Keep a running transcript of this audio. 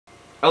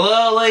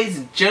Hello ladies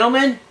and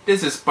gentlemen,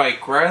 this is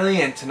Spike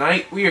Riley and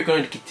tonight we are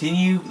going to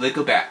continue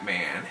Lego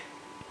Batman.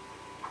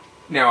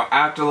 Now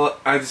after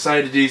I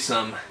decided to do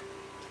some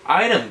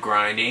item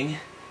grinding,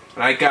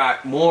 and I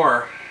got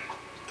more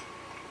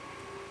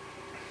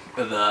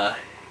of the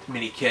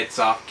mini kits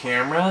off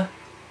camera,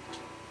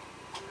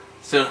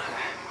 so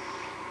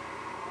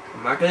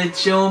I'm not going to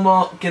show them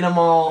all, get them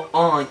all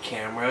on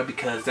camera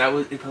because that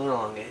would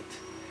prolong it.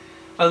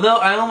 Although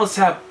I almost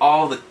have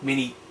all the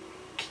mini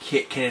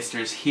kit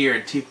canisters here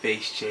in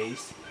Two-Face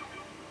Chase.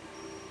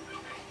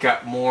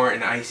 Got more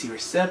in Icy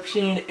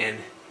Reception and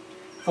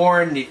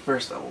 4 in the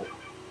first level.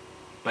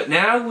 But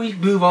now we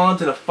move on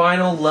to the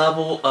final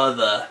level of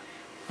the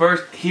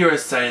first hero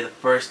side of the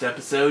first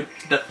episode,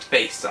 the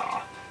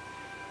Face-Off.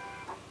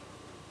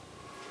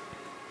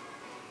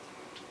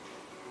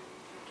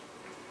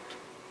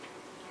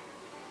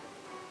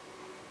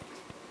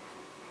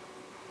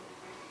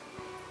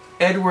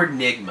 Edward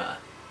Nygma,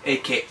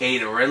 aka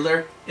the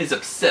Riddler, is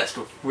obsessed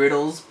with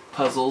riddles,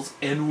 puzzles,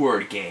 and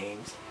word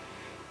games.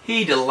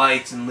 He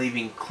delights in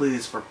leaving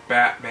clues for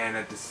Batman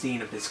at the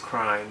scene of his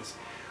crimes,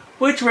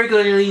 which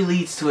regularly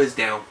leads to his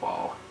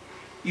downfall.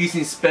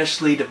 Using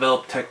specially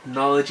developed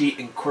technology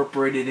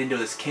incorporated into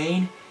his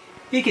cane,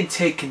 he can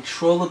take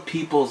control of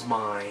people's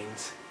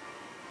minds.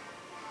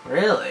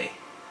 Really?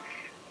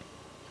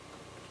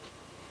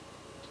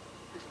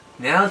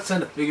 Now it's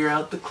time to figure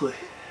out the clue.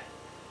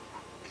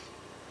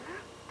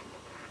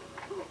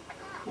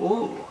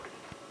 Ooh.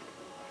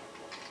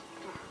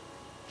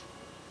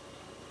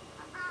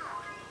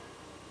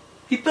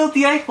 He built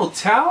the Eiffel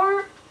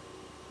Tower?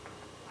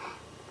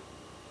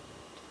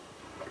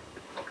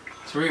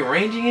 He's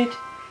rearranging it?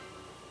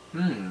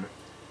 Oh,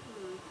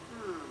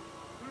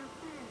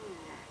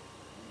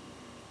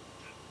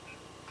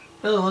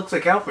 it looks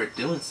like Alfred's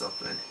doing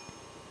something.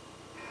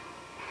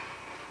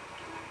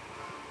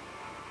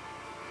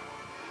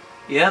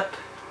 Yep.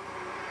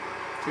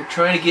 They're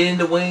trying to get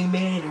into Wayne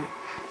Manor.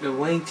 The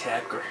Wayne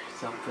Tech or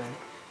something.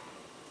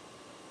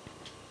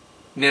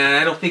 Nah,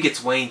 I don't think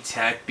it's Wayne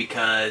Tech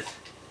because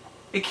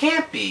it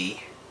can't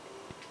be.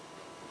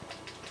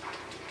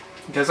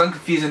 Because I'm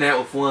confusing that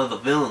with one of the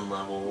villain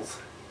levels.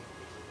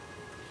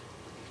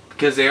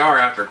 Because they are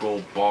after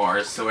gold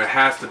bars, so it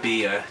has to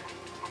be a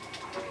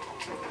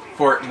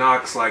Fort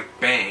Knox-like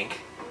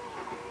bank.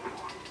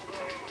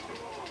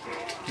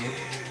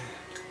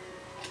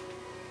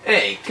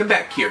 Hey, come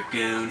back here,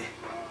 goon.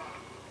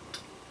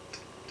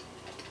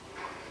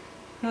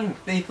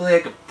 Thankfully I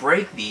could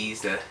break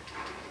these.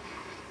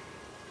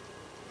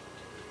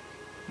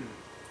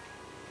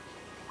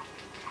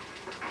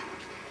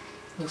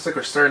 Looks like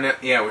we're starting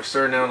out. Yeah, we're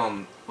starting out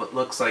on what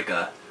looks like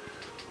a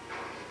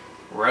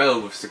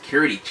road with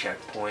security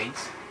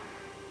checkpoints.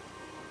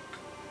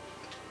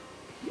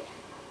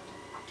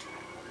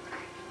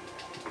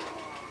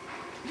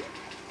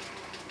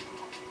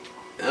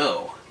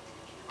 Oh,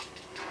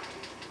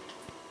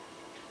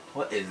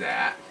 what is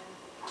that?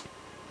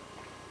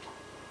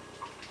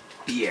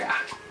 Yeah.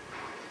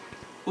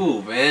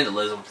 Ooh,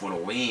 vandalism for the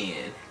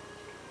win.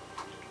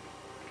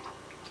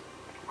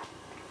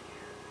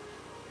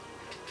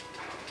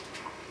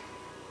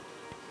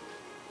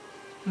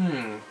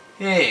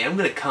 Hey, I'm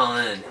gonna call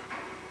in.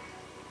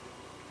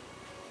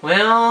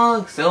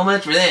 Well, so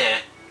much for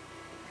that.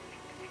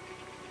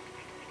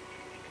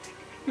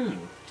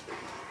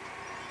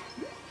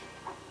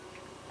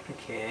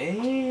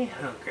 Okay.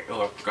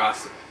 Oh,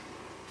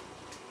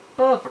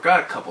 I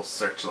forgot a couple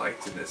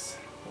searchlights in this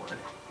one.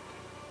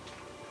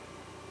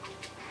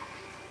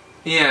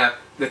 Yeah,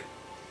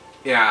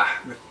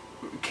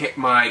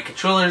 my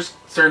controller's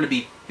starting to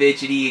be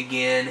fidgety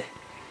again,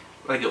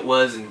 like it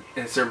was in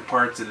certain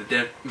parts of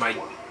the my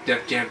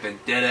Def Jam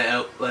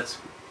Vendetta Let's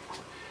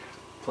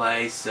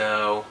Play.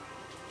 So,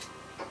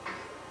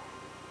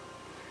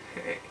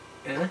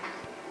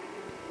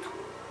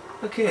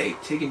 okay,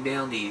 taking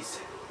down these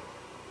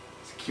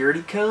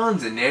security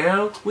cones, and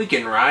now we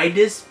can ride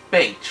this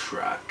bank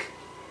truck,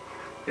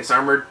 this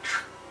armored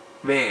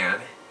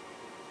van.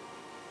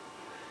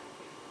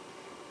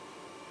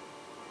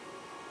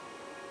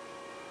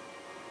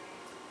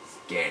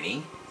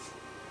 Scanning.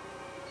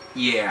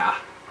 Yeah.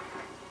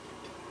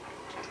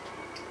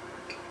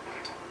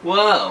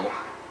 Whoa.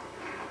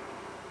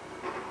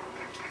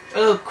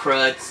 Oh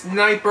crud,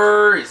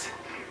 snipers!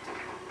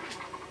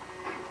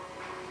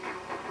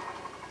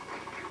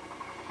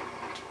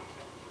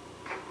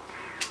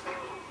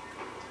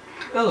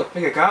 Oh, I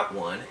think I got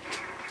one.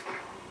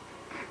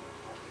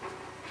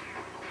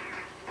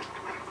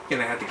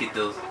 Gonna have to get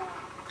those.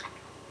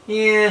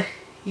 Yeah,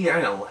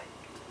 I know.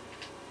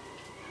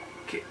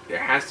 Okay, there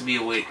has to be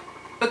a way.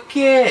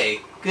 Okay,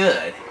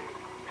 good.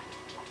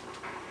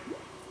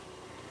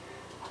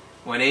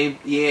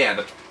 Yeah,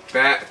 the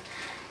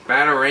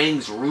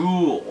batarangs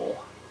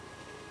rule.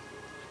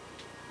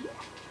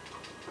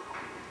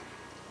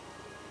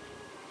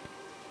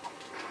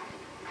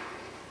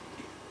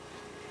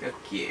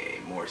 Okay,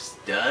 more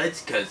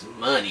studs, cause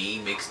money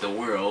makes the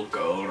world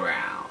go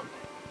round.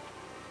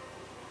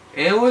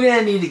 And we're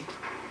gonna need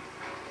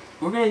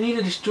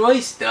to destroy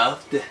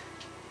stuff to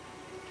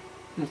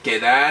Okay,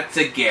 that's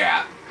a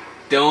gap.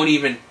 Don't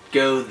even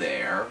go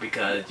there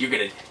because you're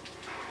gonna...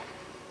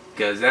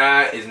 Because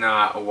that is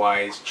not a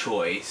wise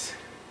choice.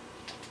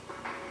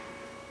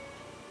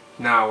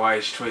 Not a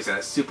wise choice that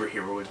a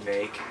superhero would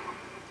make.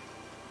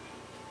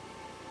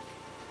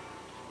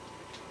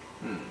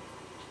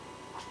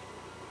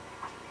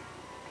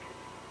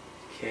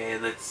 Okay,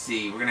 let's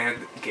see. We're gonna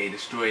have to,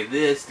 destroy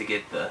this to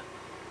get the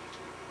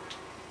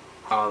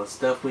all the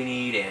stuff we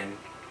need and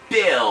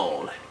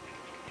build.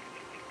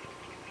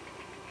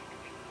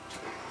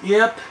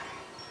 Yep.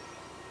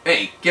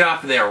 Hey, get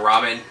off of there,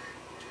 Robin.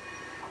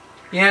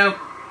 Yeah,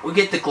 we'll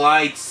get the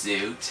glide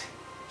suit.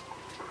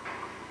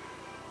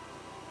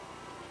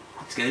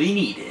 It's gonna be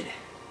needed.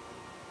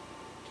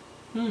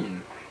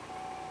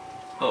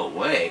 Oh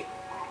wait.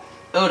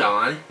 Hold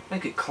on. I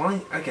could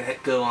climb. I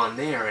could go on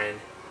there and.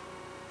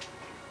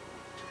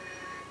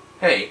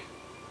 Hey,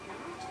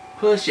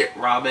 push it,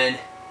 Robin.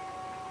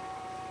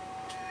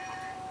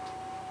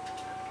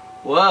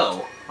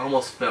 Whoa,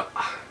 almost fell.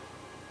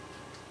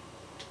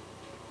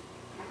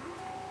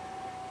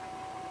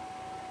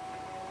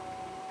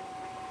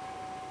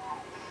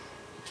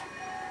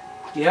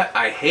 Yeah,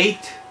 I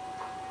hate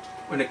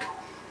when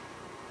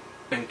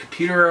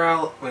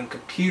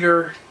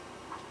computer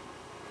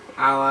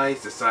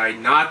allies decide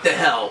not to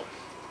help.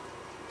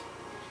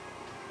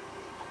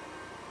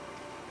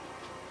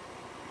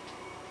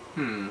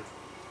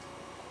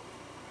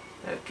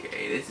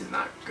 Okay, this is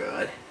not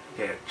good.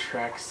 Okay,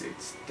 tracksuit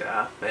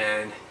stuff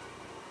and...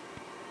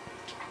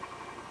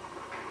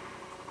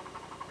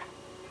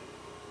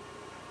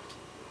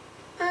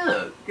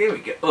 Oh, there we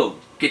go. Oh,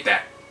 get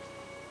that.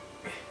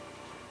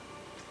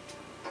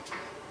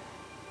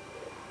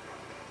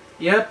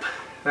 Yep,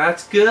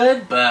 that's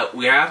good, but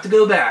we have to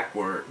go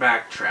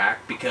backtrack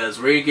because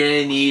we're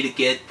gonna need to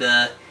get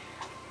the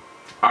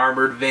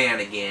armored van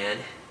again.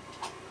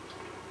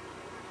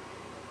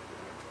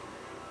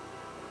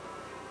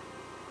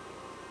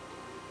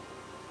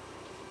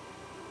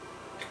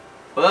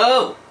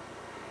 Whoa!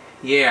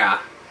 Yeah.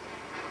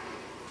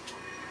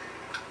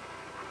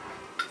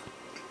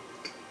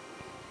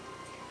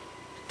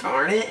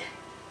 Darn it.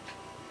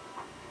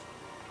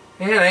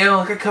 Man,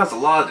 that could cause a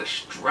lot of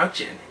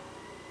destruction.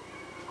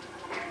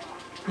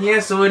 Yeah,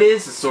 so it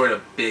is a sort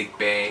of big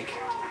bank.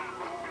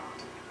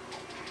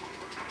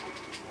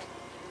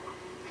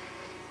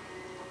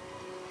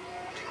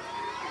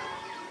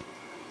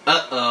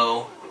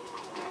 Uh-oh.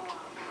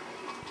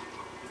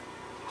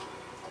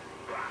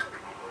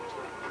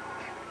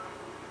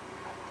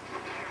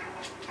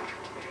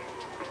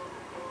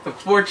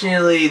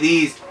 Unfortunately,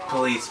 these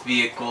police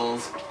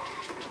vehicles...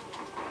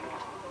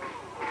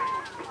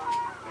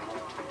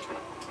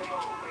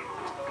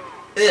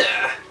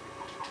 Ugh.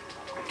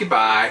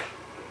 Goodbye.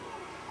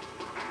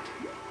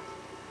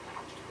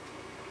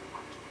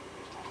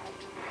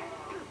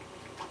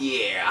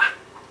 Yeah.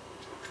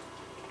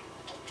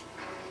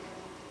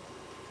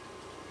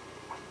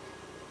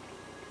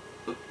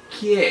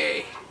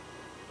 Okay.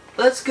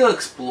 Let's go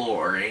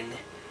exploring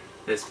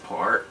this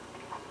part.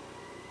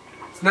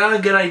 It's not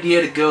a good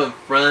idea to go in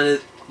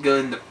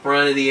the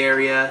front of the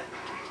area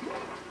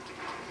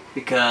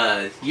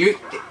because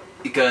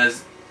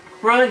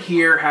front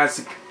here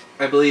has,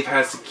 I believe,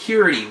 has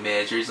security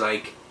measures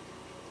like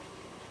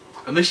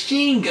a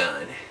machine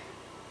gun.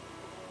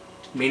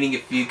 Meaning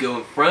if you go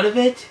in front of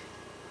it,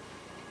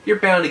 you're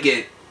bound to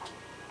get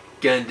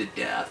gunned to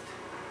death.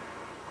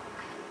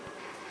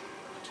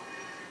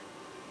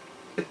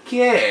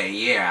 Okay,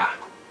 yeah.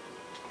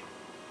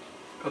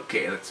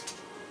 Okay, let's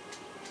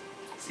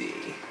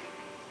see.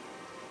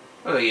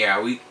 Oh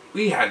yeah,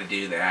 we had to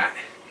do that.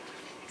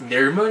 And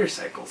there are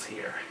motorcycles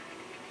here.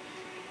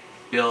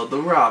 Build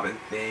the Robin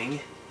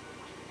thing.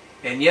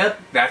 And yep,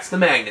 that's the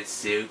magnet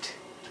suit.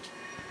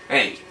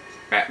 Hey,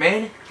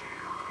 Batman?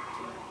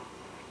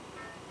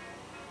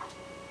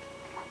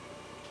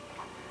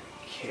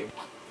 Okay,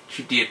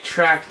 should the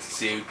attract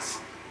suits.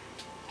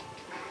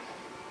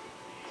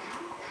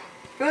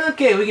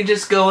 Okay, we can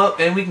just go up,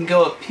 and we can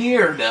go up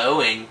here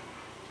though and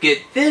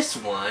get this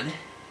one.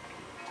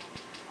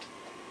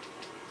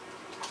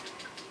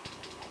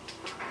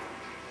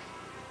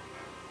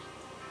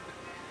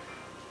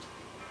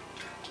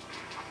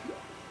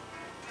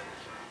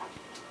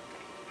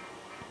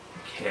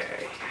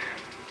 Okay.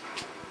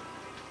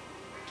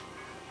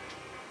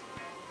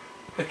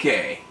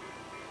 Okay.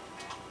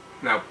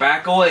 Now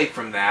back away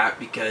from that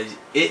because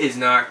it is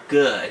not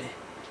good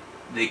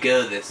to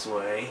go this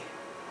way.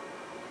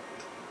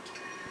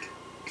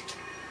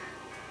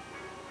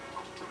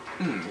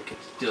 We can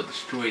still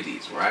destroy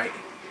these, right?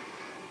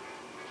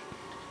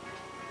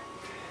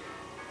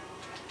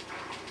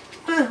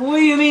 What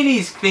do you mean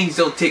these things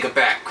don't take a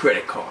back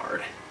credit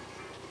card?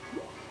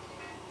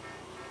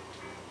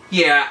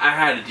 Yeah, I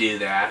had to do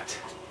that.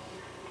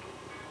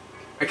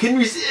 I couldn't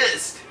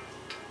resist!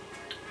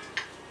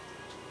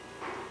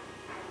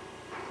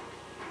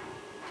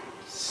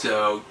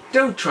 So,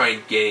 don't try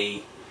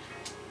and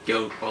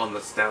go all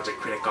nostalgic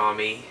critic on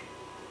me.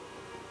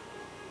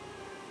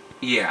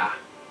 Yeah.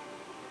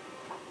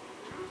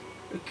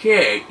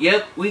 Okay,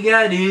 yep, we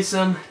gotta do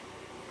some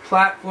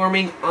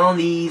platforming on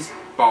these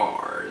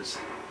bars.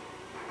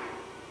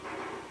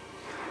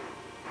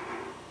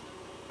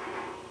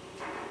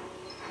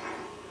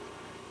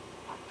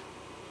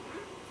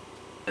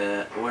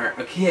 Where?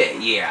 Okay,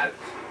 yeah.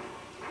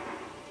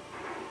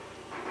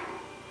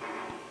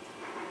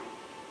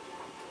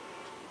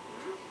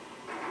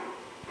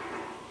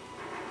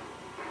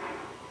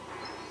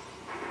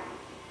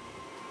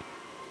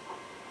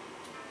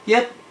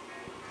 Yep.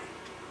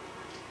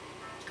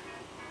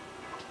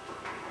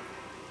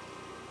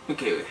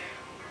 Okay,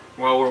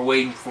 while we're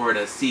waiting for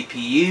the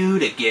CPU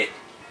to get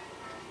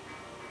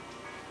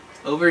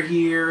over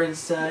here and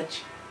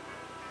such.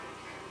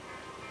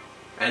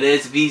 And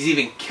as if he's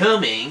even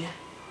coming.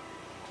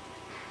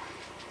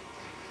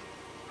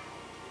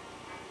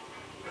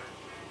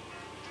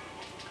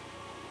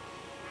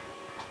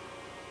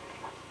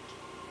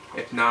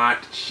 If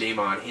not, shame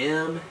on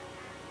him.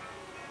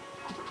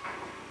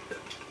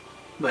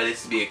 But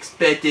it's to be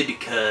expected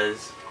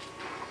because...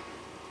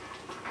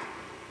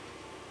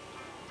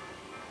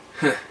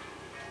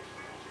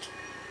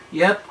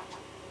 Yep.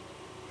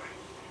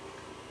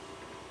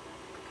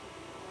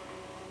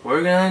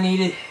 We're gonna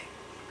need it.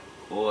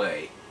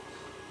 Wait.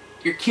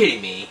 You're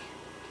kidding me.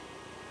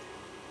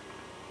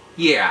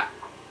 Yeah.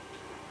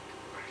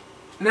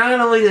 Not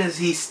only does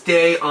he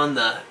stay on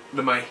the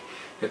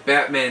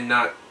Batman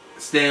not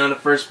stay on the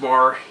first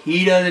bar,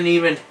 he doesn't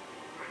even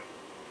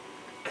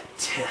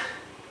attempt.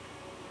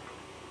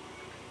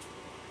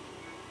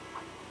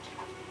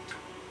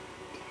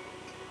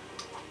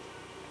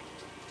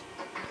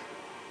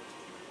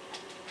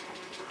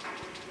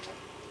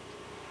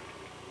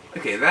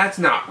 Okay, that's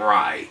not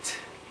right.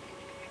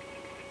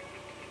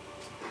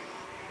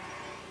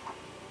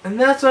 And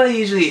that's what I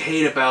usually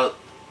hate about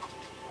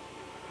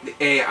the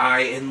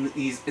AI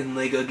in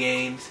Lego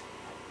games.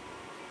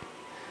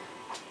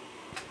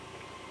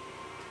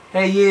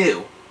 Hey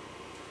you.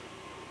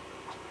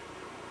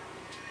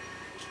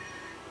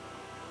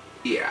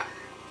 Yeah.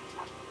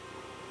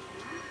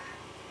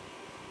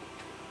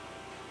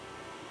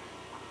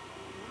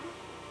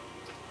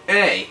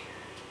 Hey.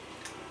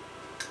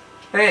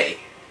 Hey.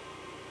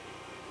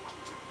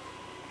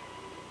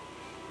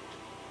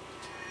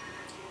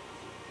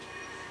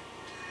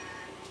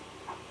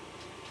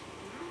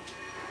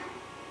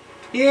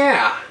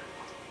 Yeah.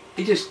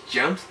 He just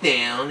jumps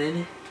down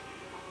and...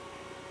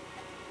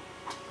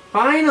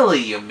 Finally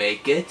you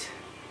make it.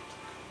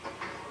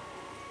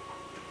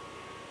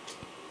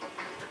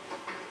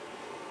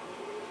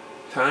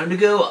 Time to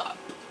go up.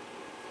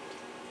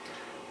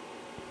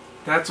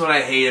 That's what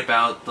I hate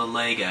about the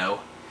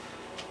Lego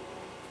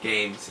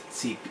games,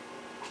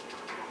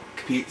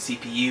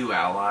 CPU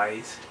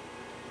allies.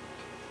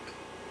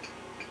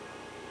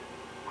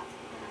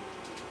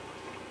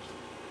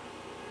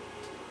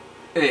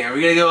 Hey, are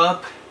we gonna go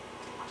up?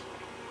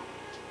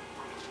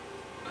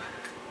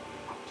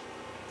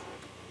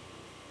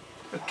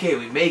 Okay,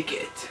 we make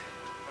it.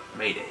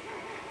 Made it.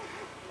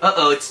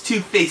 Uh-oh, it's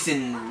Two-Face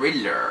and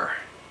Riddler.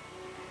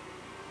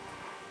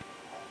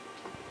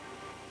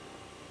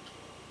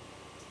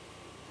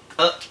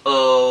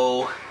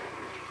 Uh-oh.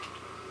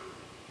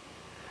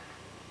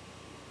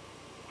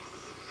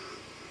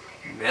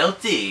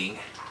 Melting.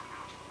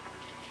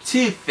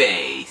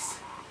 Two-Face.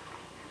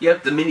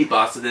 Yep, the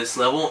mini-boss of this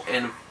level,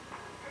 and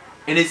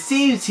it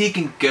seems he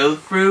can go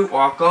through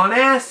walk on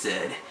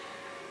acid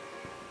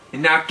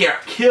and not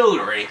get killed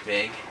or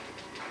anything.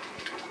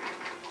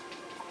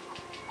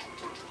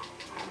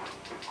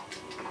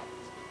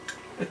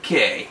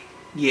 Okay,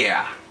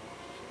 yeah.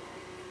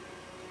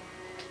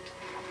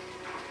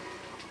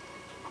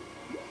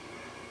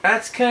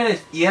 That's kind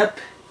of, yep.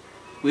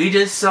 We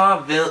just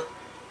saw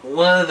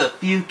one of the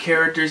few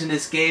characters in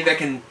this game that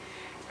can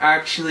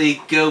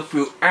actually go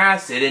through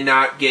acid and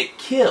not get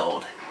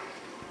killed.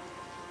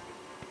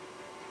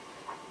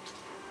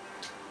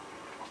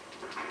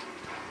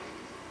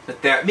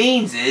 What that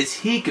means is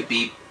he could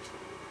be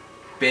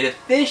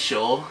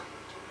beneficial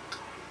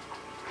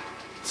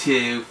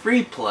to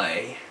free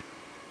play.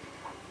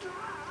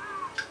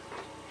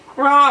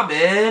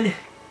 Robin!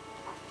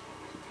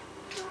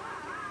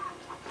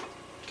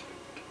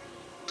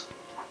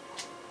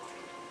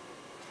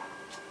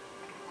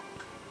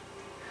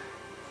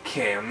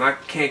 Okay,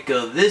 can't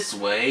go this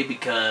way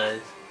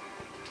because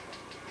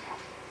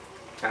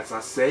that's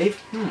not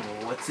safe.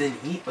 What's in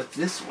here? What's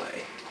this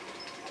way?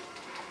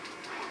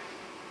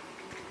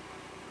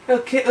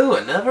 Okay, ooh,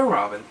 another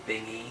Robin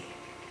thingy.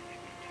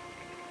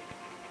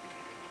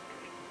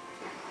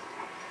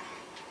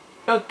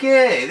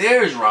 Okay,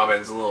 there's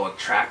Robin's little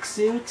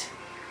tracksuit.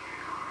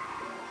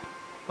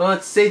 Well,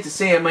 it's safe to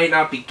say I might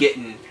not be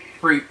getting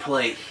free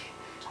play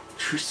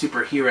true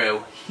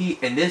superhero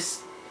in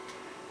this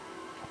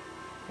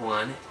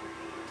one,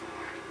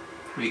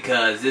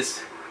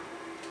 because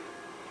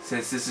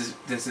since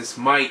this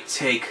might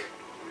take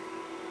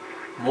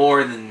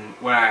more than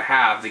what I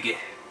have to get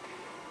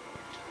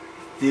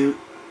through.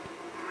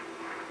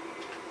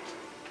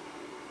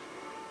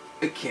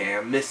 Okay,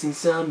 I'm missing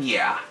some,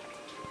 yeah.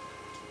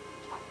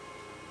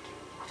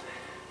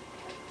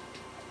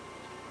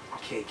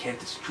 Okay, can't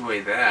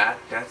destroy that.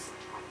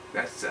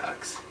 That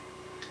sucks.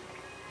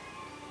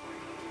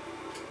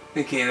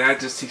 Okay, that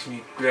just takes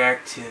me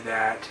back to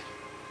that.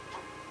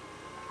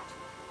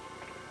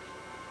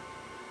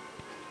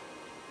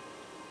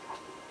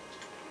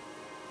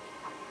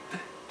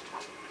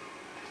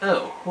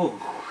 Oh, whew.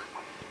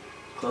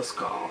 Close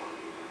call.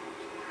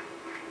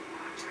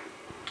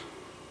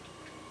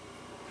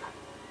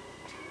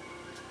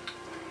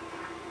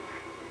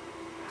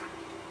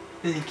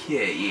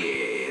 Okay,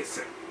 yes.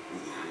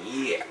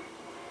 Yeah.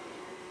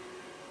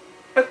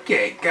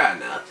 Okay, got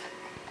enough.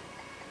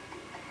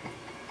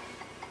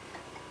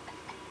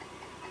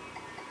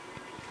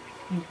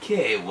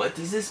 Okay, what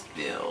does this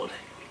build?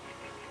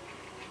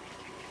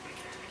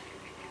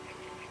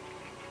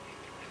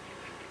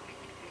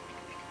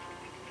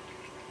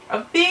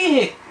 A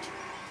vehicle!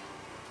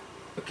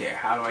 Okay,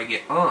 how do I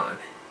get on?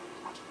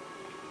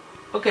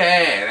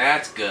 Okay,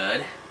 that's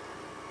good.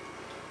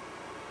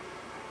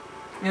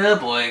 Oh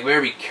boy,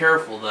 better be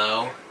careful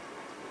though.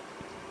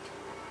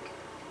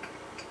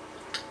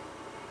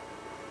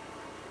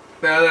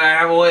 Now that I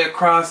have a way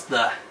across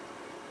the...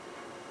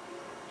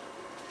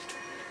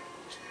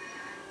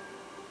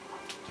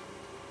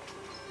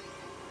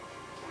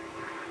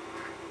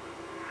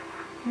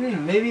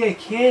 maybe I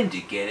can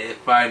get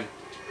it by...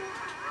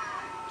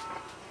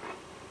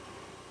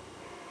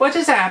 What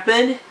just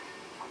happened?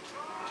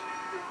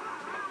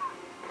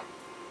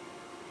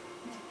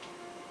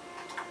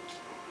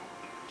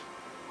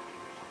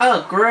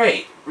 Oh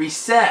great,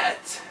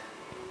 reset.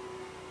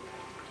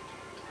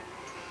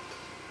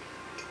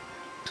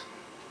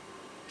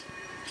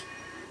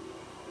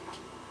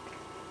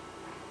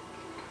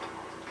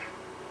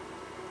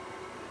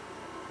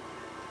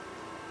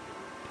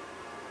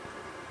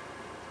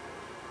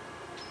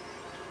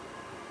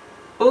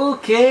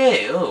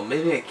 Okay, oh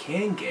maybe I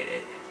can get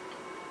it.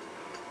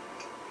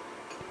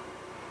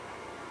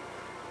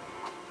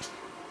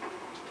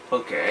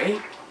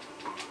 Okay.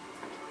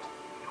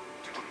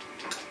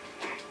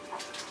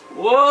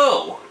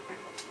 Whoa!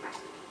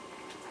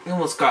 I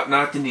almost got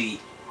knocked into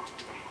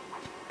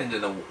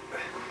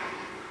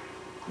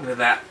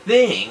that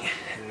thing,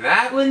 and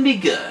that wouldn't be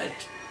good.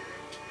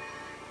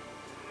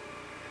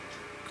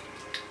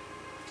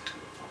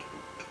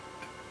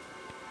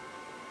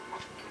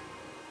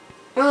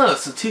 Oh,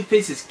 so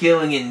Two-Face is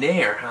going in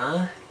there,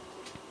 huh?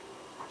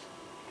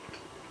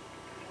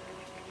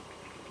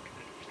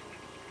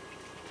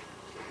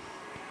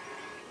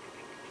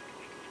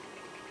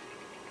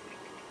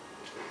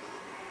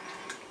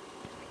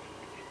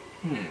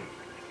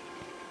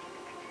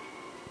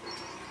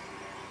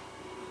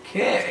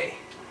 Okay.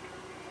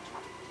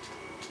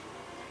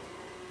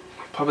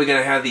 Probably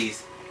gonna have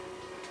these.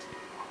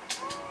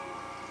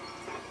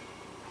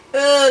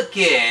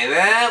 Okay,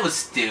 that was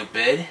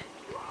stupid.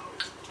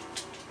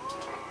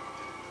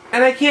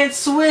 And I can't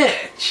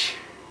switch.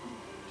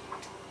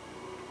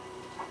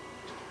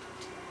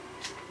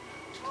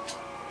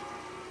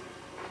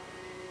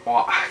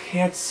 Well, I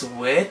can't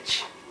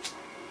switch.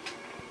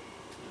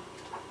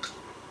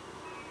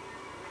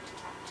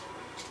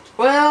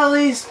 Well, at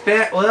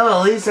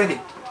least I could.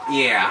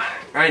 Yeah,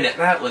 I know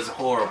that was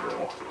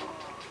horrible.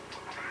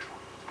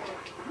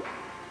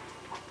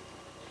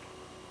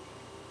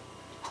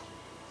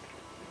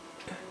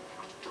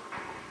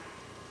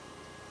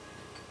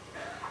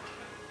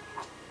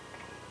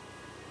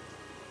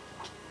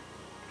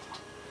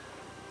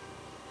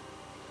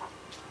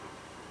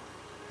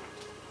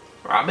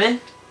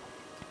 Robin?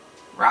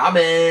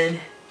 Robin!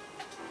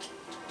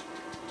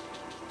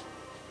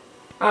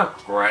 Oh,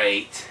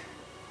 great.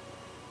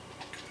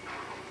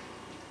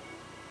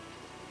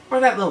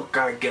 Where'd that little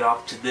guy get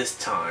off to this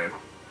time?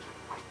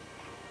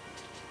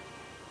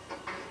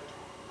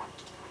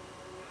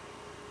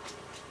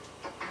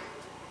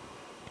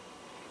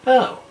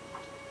 Oh.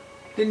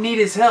 Didn't need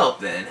his help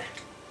then.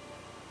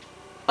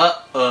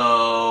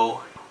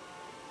 Uh-oh.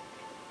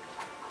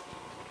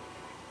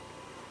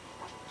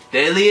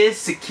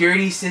 Deadliest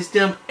security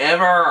system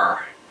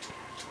ever.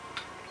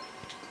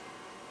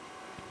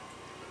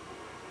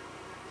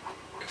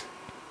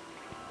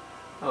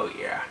 Oh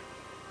yeah.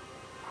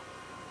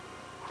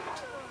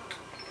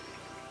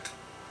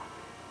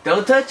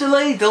 Don't touch the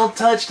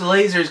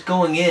lasers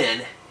going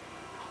in.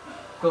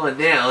 Going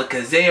down,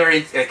 because they are,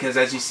 because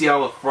as you see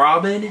all with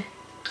Robin,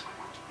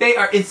 they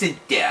are instant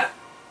death.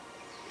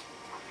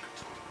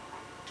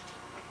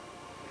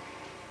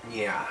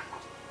 Yeah.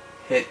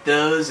 Hit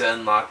those,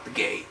 unlock the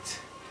gate.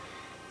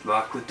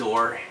 Lock the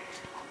door.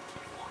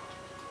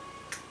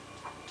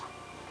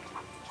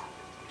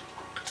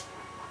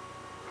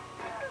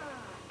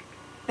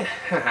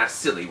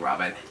 Silly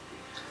Robin.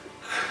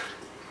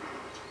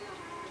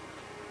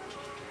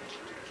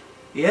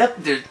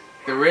 Yep, the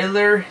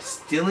Riddler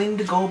stealing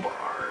the gold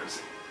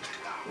bars.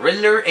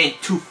 Riddler and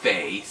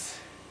Two-Face.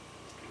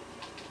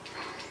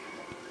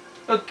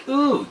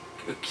 Ooh,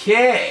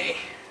 okay.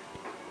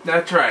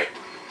 That's right.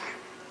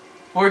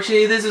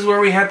 Fortunately, this is where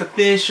we have to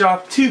finish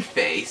off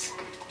Two-Face.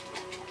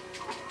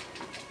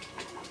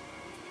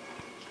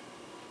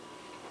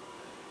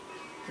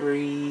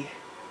 Three.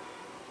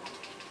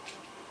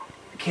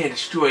 can't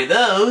destroy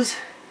those.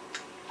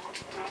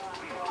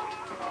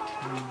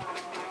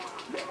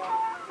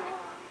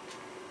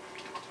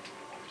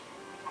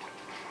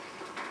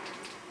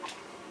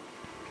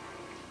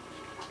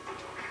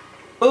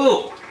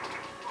 Oh!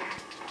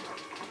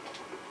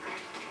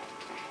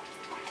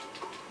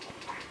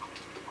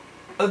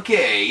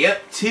 Okay,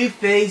 yep,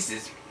 Two-Face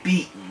is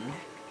beaten.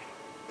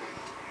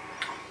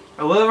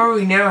 However,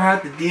 we now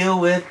have to deal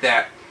with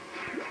the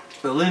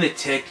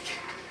lunatic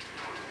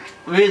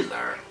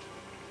Riddler.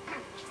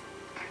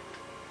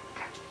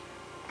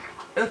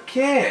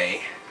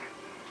 Okay.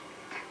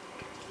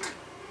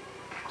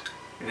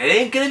 And it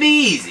ain't gonna be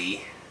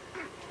easy.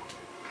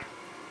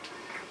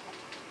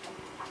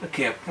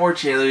 Okay,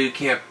 unfortunately we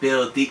can't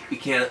we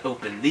can't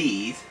open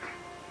these.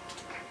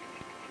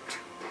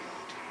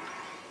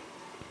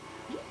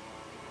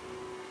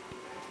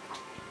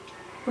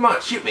 Come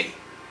on, shoot me.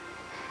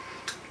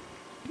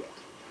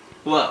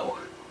 Whoa.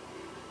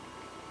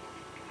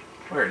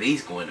 What are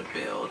these going to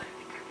build?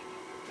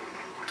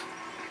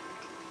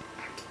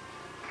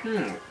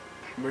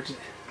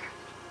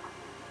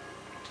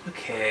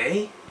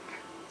 Okay.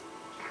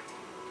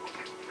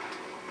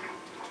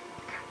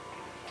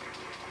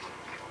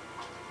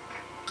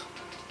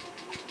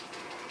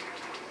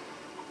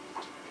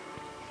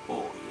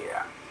 Oh,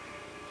 yeah.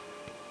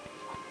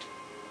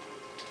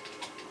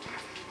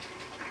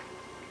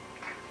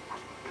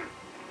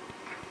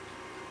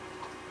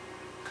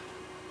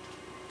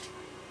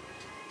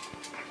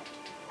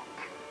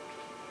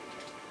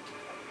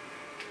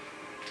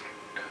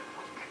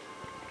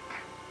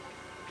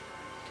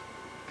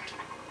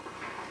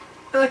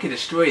 I can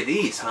destroy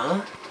these,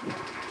 huh?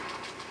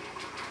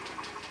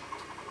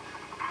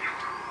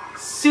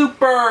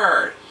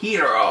 Super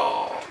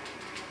Hero!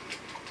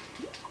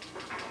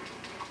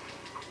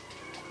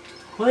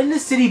 Wouldn't the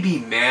city be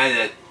mad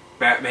that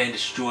Batman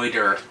destroyed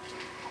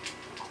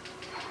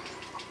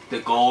the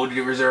gold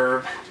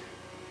reserve?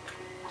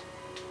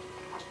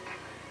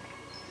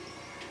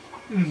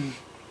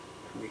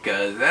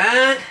 Because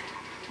that's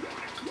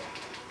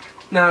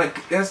not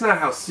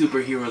how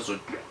superheroes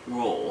would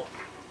roll.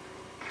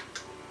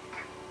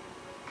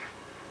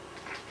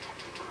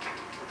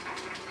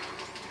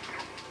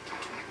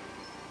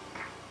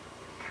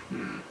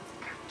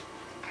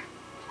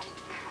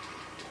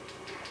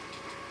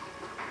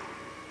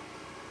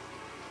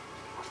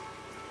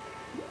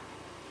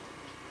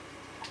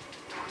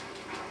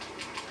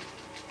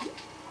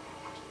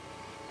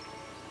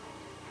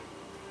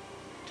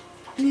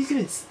 And he's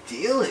even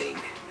stealing.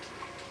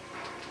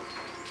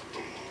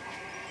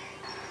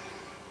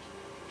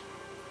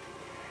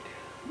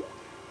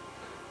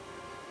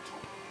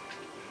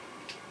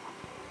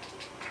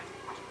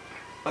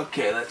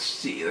 Okay, let's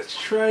see. Let's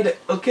try to...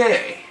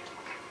 Okay.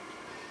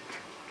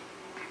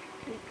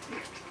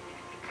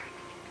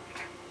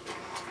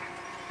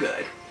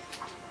 Good.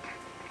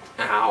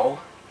 Ow.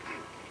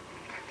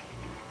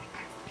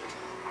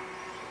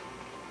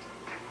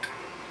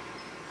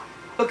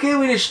 Okay,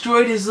 we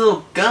destroyed his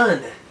little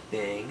gun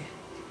thing.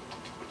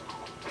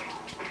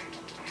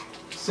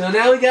 So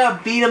now we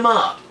gotta beat him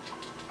up.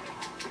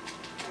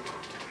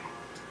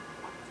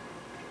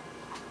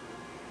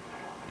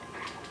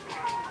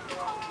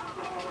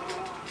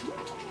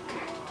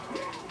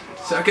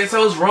 So I guess I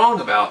was wrong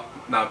about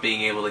not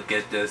being able to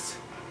get this.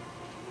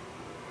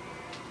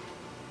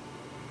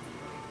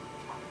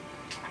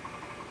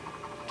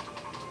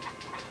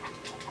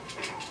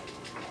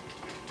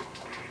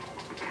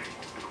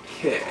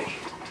 Okay.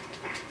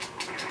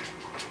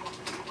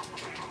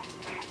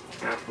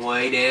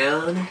 Halfway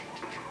down.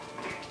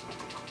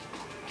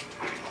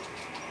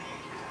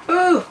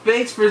 Oh,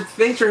 thanks for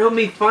helping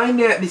me find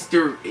that,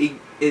 Mr.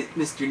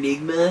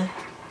 Enigma.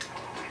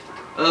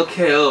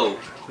 Okay, oh,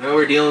 now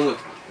we're dealing with...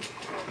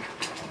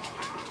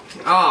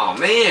 Oh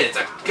man, it's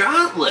a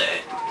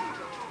gauntlet!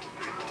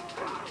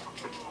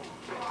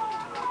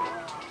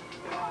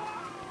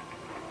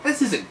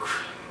 This isn't...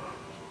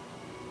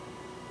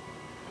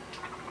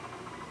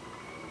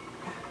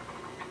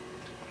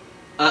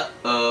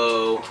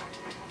 Uh-oh.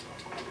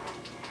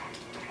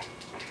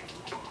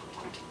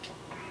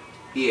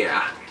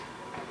 Yeah.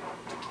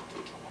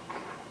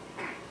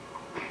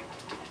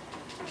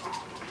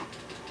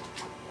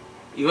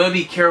 You want to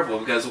be careful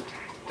because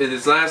in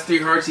his last 3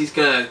 hearts he's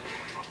gonna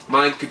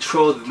mind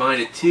control the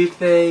mind of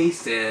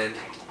Two-Face and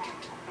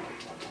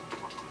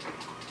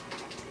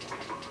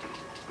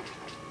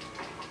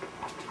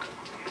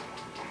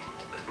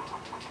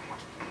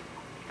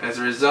as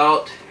a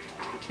result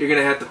you're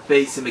gonna have to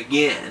face him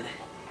again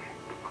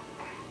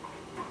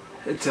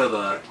until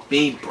the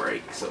beam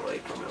breaks away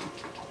from him.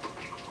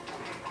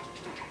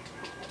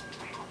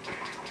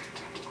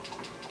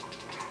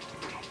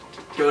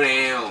 Go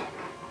down.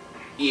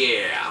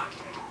 Yeah.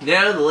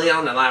 Now to lay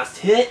on the last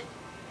hit.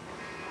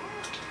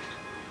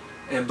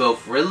 And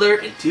both Riddler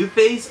and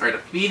Two-Face are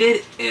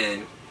defeated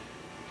and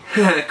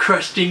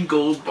crushed in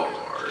gold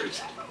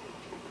bars.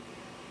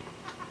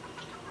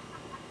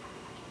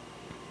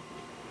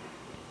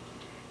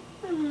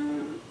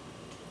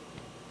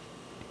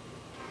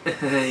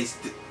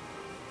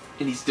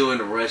 And he's doing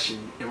a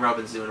Russian, and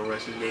Robin's doing a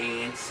Russian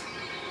dance.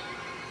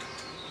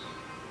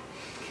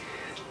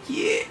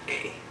 Yeah.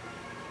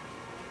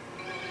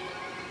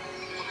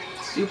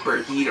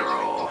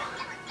 Superhero.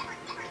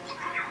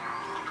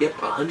 Yep,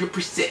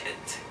 100%.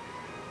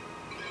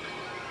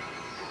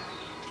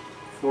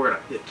 4 out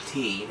of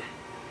 15.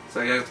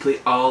 So I gotta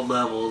complete all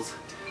levels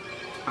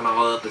on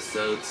all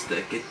episodes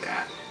to get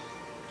that.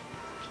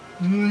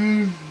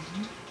 Mini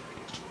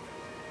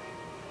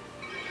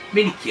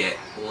kit.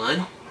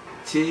 1,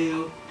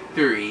 2,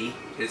 3.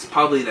 It's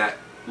probably that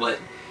what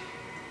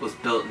was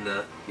built in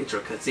the intro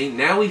cutscene.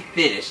 Now we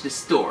finish the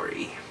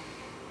story.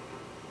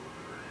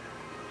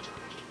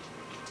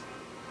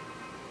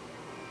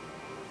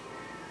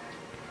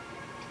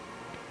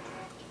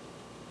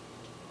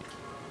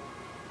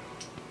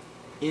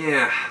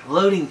 Yeah,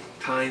 loading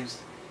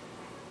times.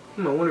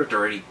 I wonder if they're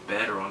already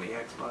better on the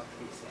Xbox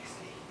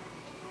 360.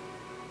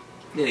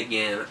 Then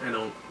again, I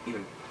don't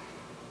even.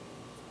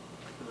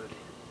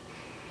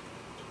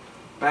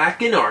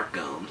 Back in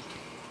Arkham.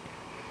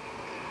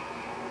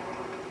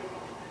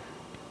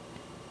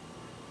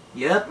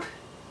 Yep.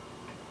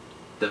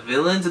 The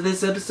villains of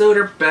this episode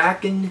are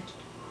back in.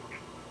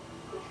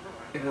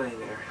 Hi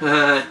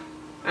there.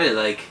 I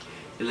like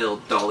the little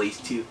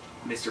dollies too,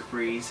 Mr.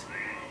 Freeze.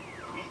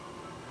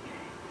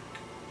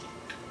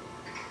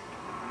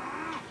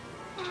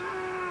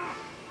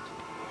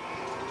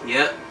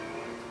 Yep.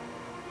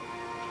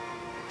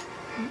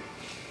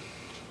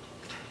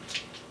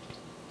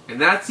 And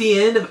that's the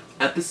end of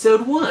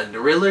episode 1, The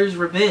Riddler's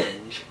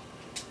Revenge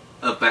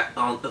of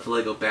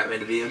LEGO Batman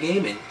the video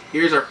game. And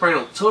here's our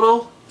final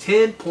total,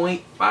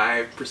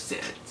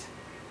 10.5%.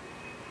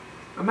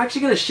 I'm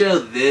actually going to show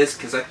this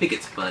because I think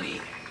it's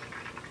funny.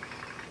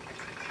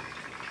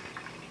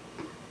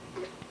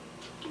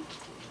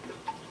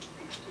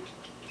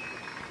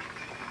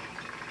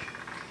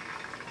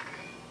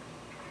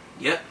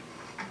 Yep.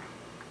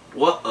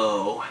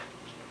 Whoa.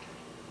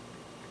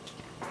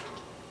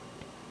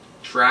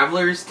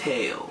 Traveler's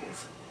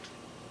Tales.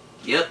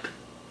 Yep.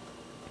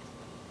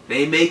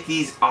 They make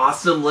these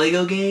awesome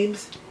LEGO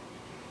games.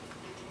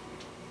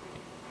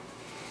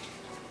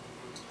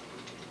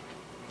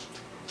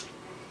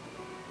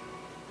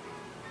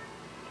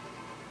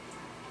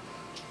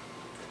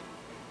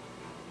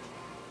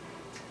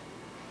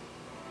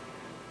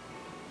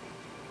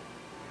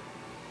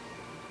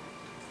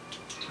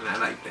 And I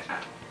like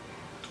that.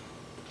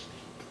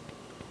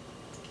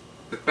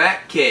 The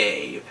Bat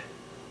Cave.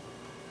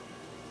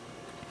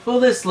 For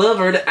this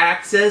lever to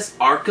access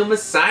Arkham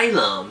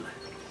Asylum,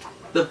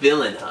 the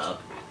villain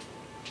hub.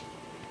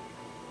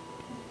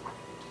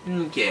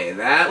 Okay,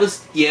 that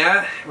was,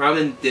 yeah,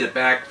 Robin did a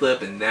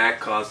backflip and that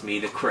caused me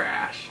to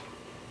crash.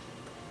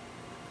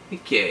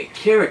 Okay,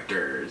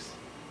 characters.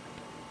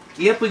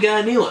 Yep, we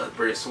got a new one,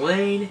 Bruce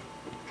Wayne.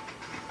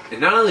 And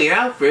not only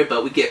Alfred,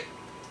 but we get,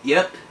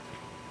 yep,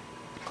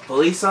 a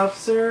police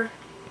officer,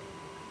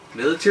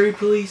 military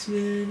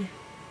policeman,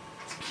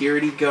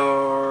 security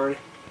guard.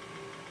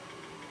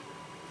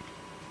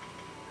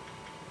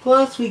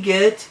 Plus we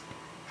get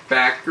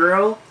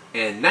Batgirl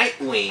and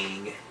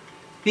Nightwing.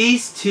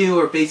 These two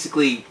are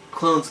basically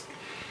clones.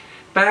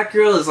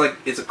 Batgirl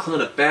is a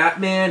clone of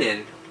Batman,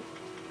 and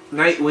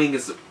Nightwing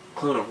is a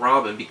clone of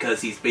Robin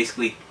because he's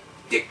basically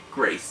Dick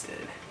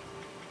Grayson.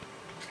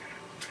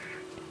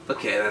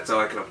 Okay, that's all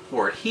I can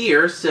afford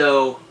here,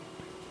 so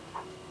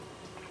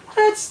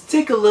let's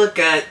take a look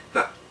at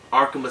the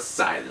Arkham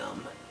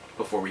Asylum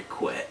before we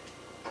quit.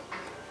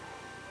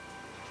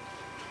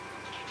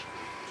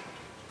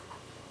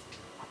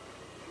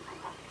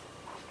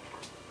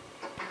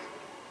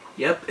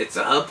 Yep, it's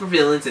a hub for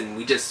villains, and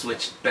we just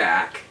switched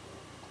back.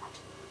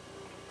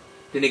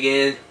 Then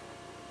again,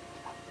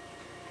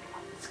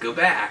 let's go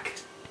back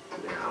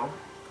now.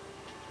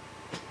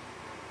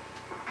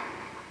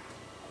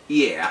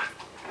 Yeah.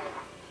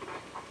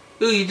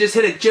 Ooh, you just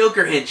hit a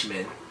Joker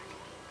henchman.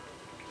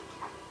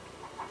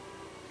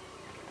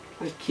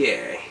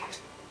 Okay.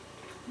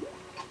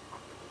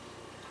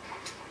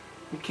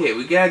 Okay,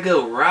 we gotta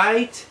go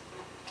right.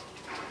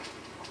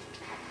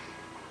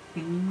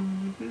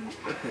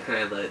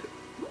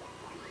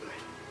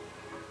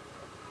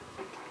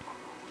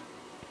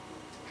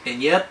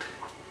 And yep,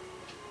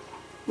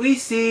 we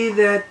see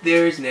that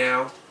there's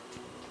now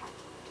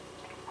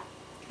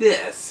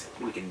this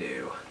we can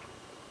do.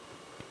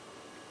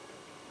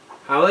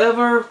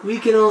 However, we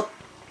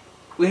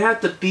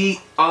have to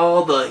beat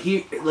all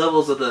the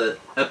levels of the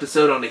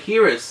episode on the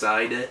hero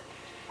side to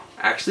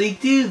actually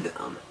do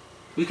them.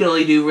 We can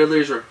only do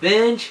Riddler's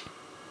Revenge,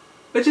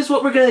 which is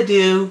what we're going to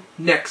do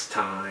next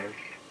time.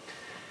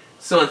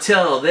 So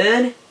until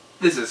then,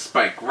 this is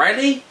Spike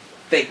Riley.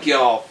 Thank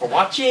y'all for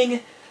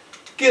watching.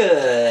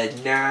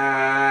 Good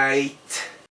night.